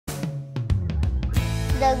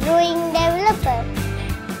the growing developer.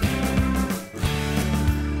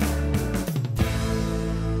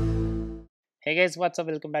 Hey guys, what's up?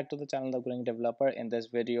 Welcome back to the channel The Growing Developer. In this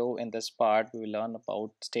video, in this part, we will learn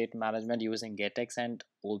about state management using Getx and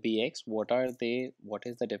ObX. What are they? What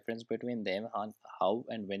is the difference between them? How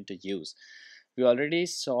and when to use? We already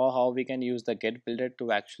saw how we can use the GetBuilder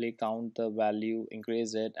to actually count the value,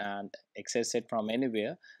 increase it, and access it from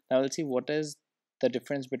anywhere. Now we'll see what is the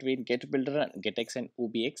difference between GetBuilder and Getx and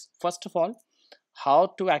ObX. First of all,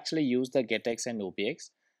 how to actually use the Getx and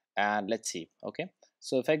ObX, and let's see. Okay.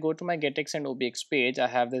 So if I go to my Getx and ObX page, I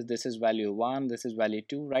have this is value 1, this is value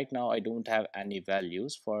 2. Right now I don't have any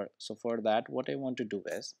values for that, what I want to do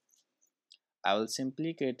is I will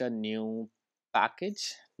simply create a new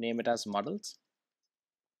package, name it as models.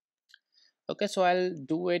 Okay, so I'll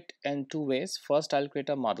do it in two ways. First, I'll create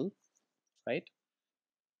a model, right?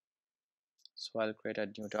 So I'll create a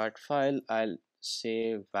new dart file. I'll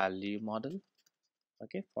say value model,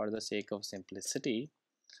 okay, for the sake of simplicity.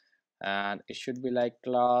 And it should be like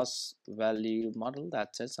class value model,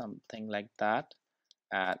 that's it, something like that.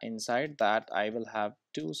 And inside that I will have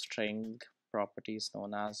two string properties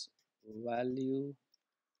known as value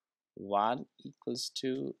 1 equals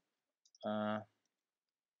to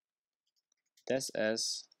this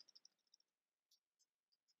is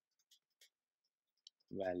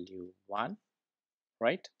value 1,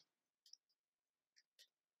 right?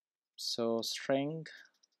 So string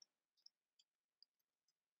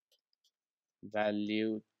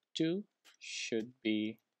value 2 should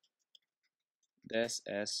be this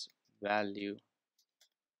is value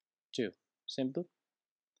 2. Simple.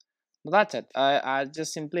 That's it. I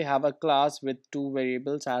just simply have a class with two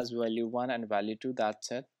variables as value 1 and value 2.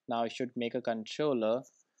 That's it. Now I should make a controller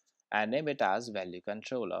and name it as value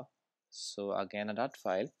controller. So again a dot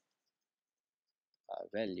file,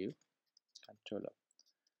 value controller.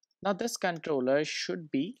 Now this controller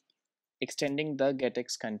should be extending the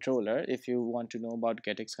GetX controller. If you want to know about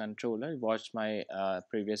GetX controller, watch my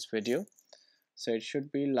previous video. So it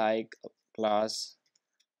should be like class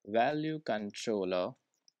value controller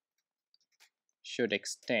should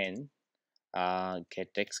extend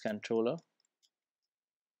GetX controller,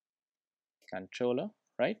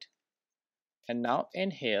 right? And now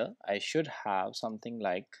in here I should have something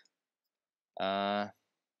like a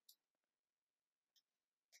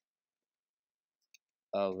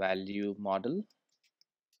value model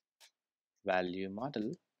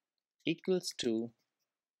equals to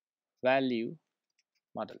value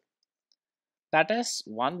model. That is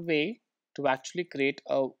one way to actually create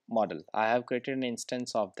a model. I have created an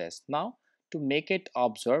instance of this. Now to make it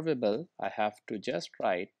observable, I have to just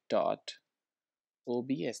write dot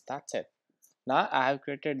obs. That's it. Now I have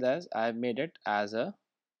created this. I have made it as a,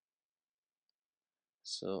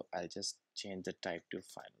 so I'll just change the type to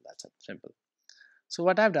final. That's it. Simple. So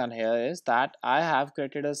what I've done here is that I have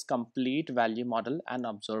created a complete value model and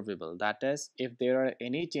observable. That is, if there are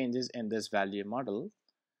any changes in this value model,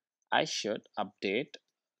 I should update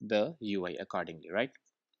the UI accordingly, right?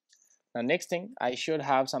 Now next thing, I should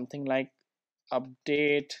have something like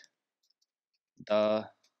update the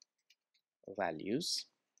values.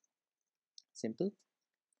 Simple.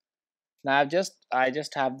 Now I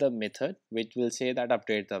just have the method which will say that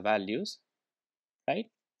update the values, right?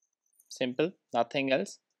 Simple, nothing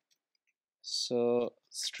else. So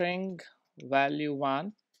string value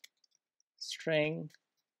 1, string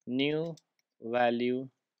new value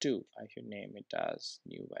 2. I should name it as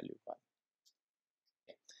new value 1.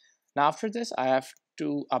 Now after this I have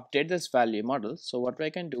to update this value model. So what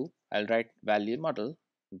I can do, I'll write value model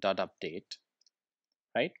dot update,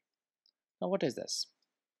 right? Now what is this?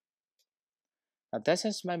 Now this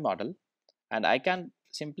is my model and I can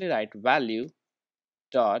simply write value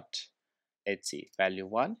dot, let's see, value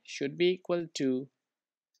 1 should be equal to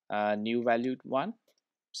new value 1.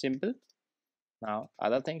 Simple. Now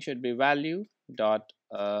other thing should be value dot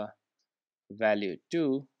value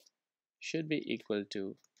 2 should be equal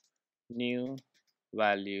to new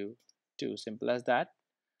value 2. Simple as that.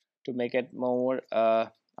 To make it more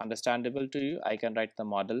understandable to you, I can write the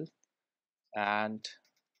model and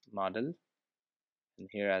model and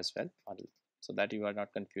here as well model, so that you are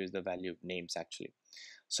not confused the value names actually.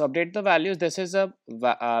 So update the values, this is a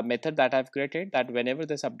method that I've created, that whenever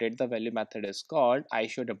this update the value method is called, I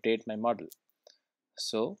should update my model.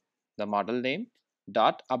 So the model name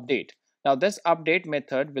dot update. Now this update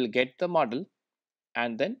method will get the model,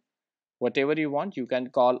 and then whatever you want you can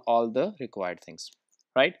call all the required things,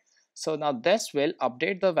 right? So now this will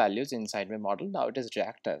update the values inside my model. Now it is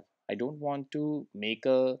reactive. I don't want to make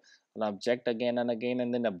an object again and again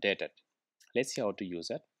and then update it. Let's see how to use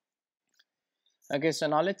it. Okay, so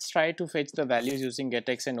now let's try to fetch the values using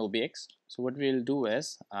Getx and ObX. So what we'll do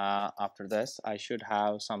is after this I should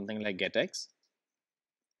have something like Getx.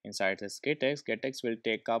 Inside this Getx will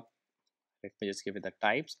take up, let me just give it the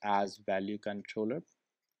types as value controller,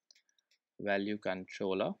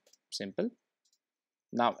 simple.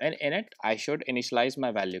 Now in it I should initialize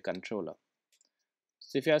my value controller.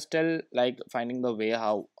 So if you are still like finding the way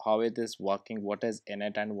how it is working, what is in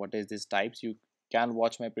it and what is these types, you can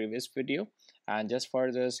watch my previous video, and just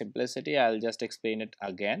for the simplicity I'll just explain it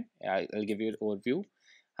again. I'll give you an overview.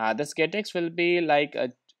 This Getx will be like a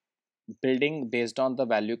building based on the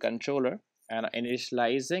value controller, and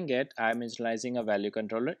initializing it, I'm initializing a value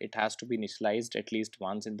controller. It has to be initialized at least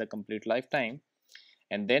once in the complete lifetime,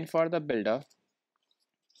 and then for the builder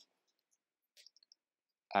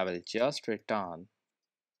I will just return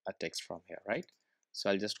a text from here, right? So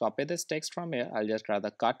I'll just copy this text from here. I'll just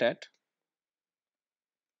rather cut it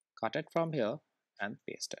from here and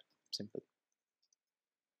paste it, simple.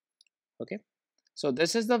 Okay, so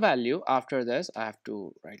this is the value. After this I have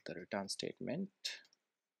to write the return statement.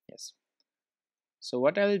 Yes, so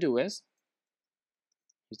what I'll do is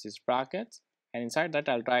use these brackets, and inside that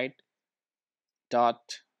I'll write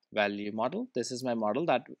dot value model. This is my model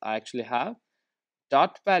that I actually have.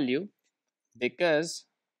 Dot value, because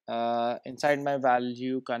inside my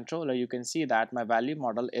value controller you can see that my value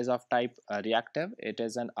model is of type reactive. It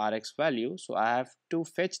is an Rx value, so I have to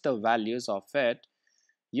fetch the values of it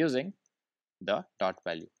using the dot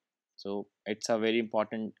value. So it's a very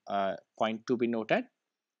important point to be noted.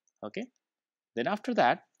 Okay, then after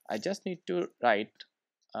that I just need to write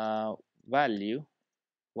value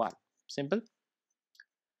 1, simple.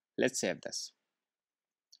 Let's save this.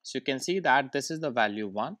 So you can see that this is the value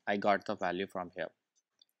 1. I got the value from here.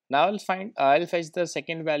 Now I'll fetch the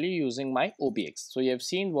second value using my OBX. So you have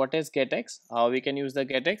seen what is GetX, how we can use the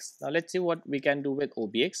GetX. Now let's see what we can do with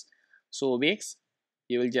OBX. So OBX,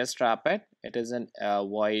 you will just wrap it. It is an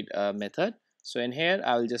void method. So in here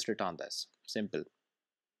I will just return this, simple.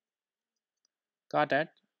 Cut it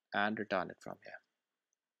and return it from here,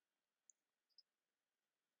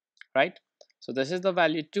 right? So this is the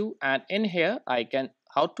value 2, and in here I can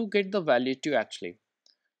how to get the value 2 actually.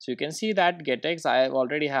 So you can see that GetX, I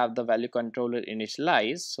already have the value controller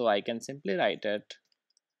initialized, so I can simply write it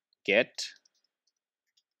get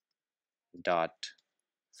dot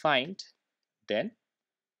find. Then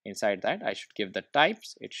inside that I should give the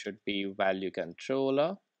types. It should be value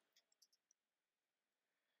controller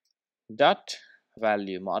dot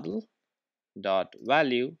value model dot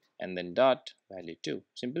value and then dot value 2,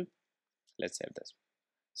 simple. Let's save this.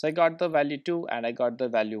 So I got the value 2 and I got the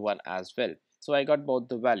value 1 as well. So I got both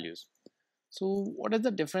the values. So what is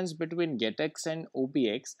the difference between GetX and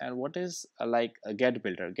OBX, and what is like a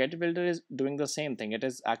GetBuilder? GetBuilder is doing the same thing. It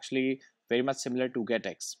is actually very much similar to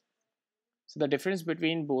GetX. So the difference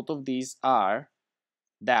between both of these are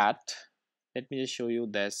that, let me just show you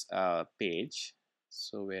this page.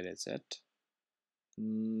 So where is it?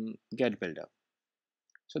 GetBuilder.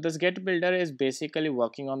 So this GetBuilder is basically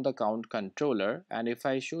working on the count controller, and if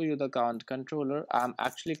I show you the count controller, I'm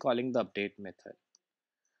actually calling the update method.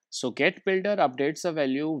 So GetBuilder updates a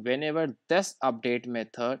value whenever this update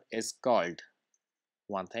method is called.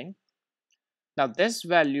 One thing. Now this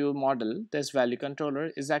value model, this value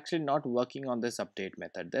controller is actually not working on this update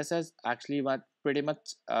method. This is actually what pretty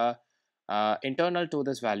much internal to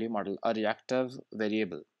this value model, a reactive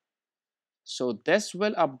variable. So this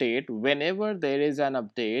will update whenever there is an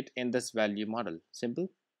update in this value model. Simple.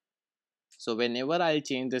 So whenever I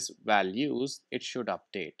change this values, it should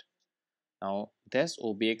update. Now this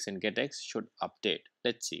OBX and GetX should update.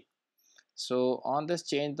 Let's see. So on this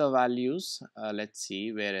change the values, let's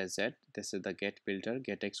see where is it. This is the GetBuilder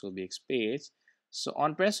GetX OBX page. So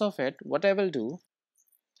on press of it, what I will do,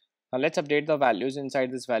 now let's update the values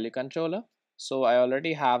inside this value controller. So I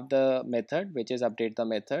already have the method which is update the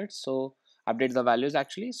method. So update the values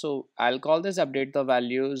actually. So I'll call this update the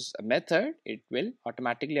values method. It will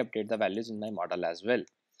automatically update the values in my model as well.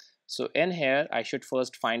 So in here I should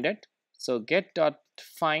first find it. So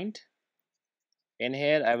get.find. In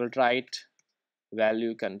here I will write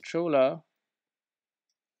value controller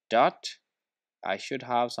dot, I should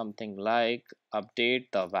have something like update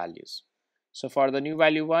the values. So for the new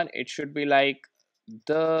value 1, it should be like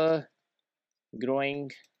the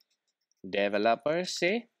growing developer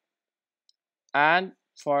say, and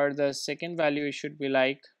for the second value it should be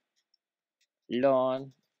like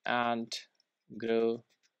learn and grow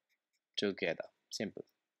together, simple,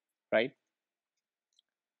 right?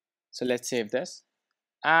 So let's save this,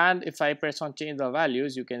 and if I press on change the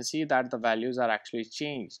values, you can see that the values are actually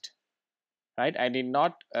changed. right? I did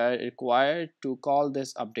not require to call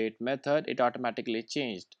this update method. It automatically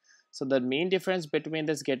changed. So the main difference between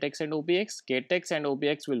this getx and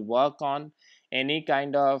obx will work on any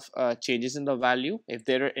kind of changes in the value. If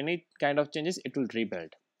there are any kind of changes, it will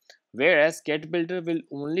rebuild, whereas getbuilder will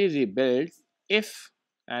only rebuild if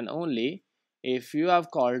and only if you have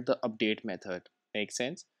called the update method. Make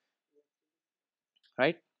sense,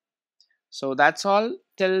 right? So that's all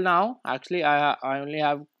till now. Actually, I only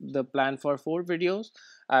have the plan for 4 videos.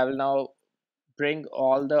 I will now bring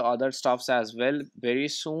all the other stuffs as well very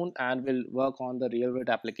soon, and will work on the real world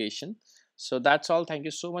application. So that's all. Thank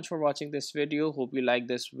you so much for watching this video. Hope you like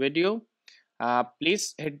this video.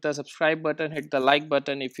 Please hit the subscribe button, hit the like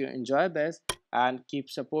button if you enjoy this, and keep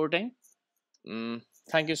supporting.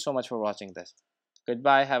 Thank you so much for watching this.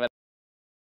 Goodbye. Have a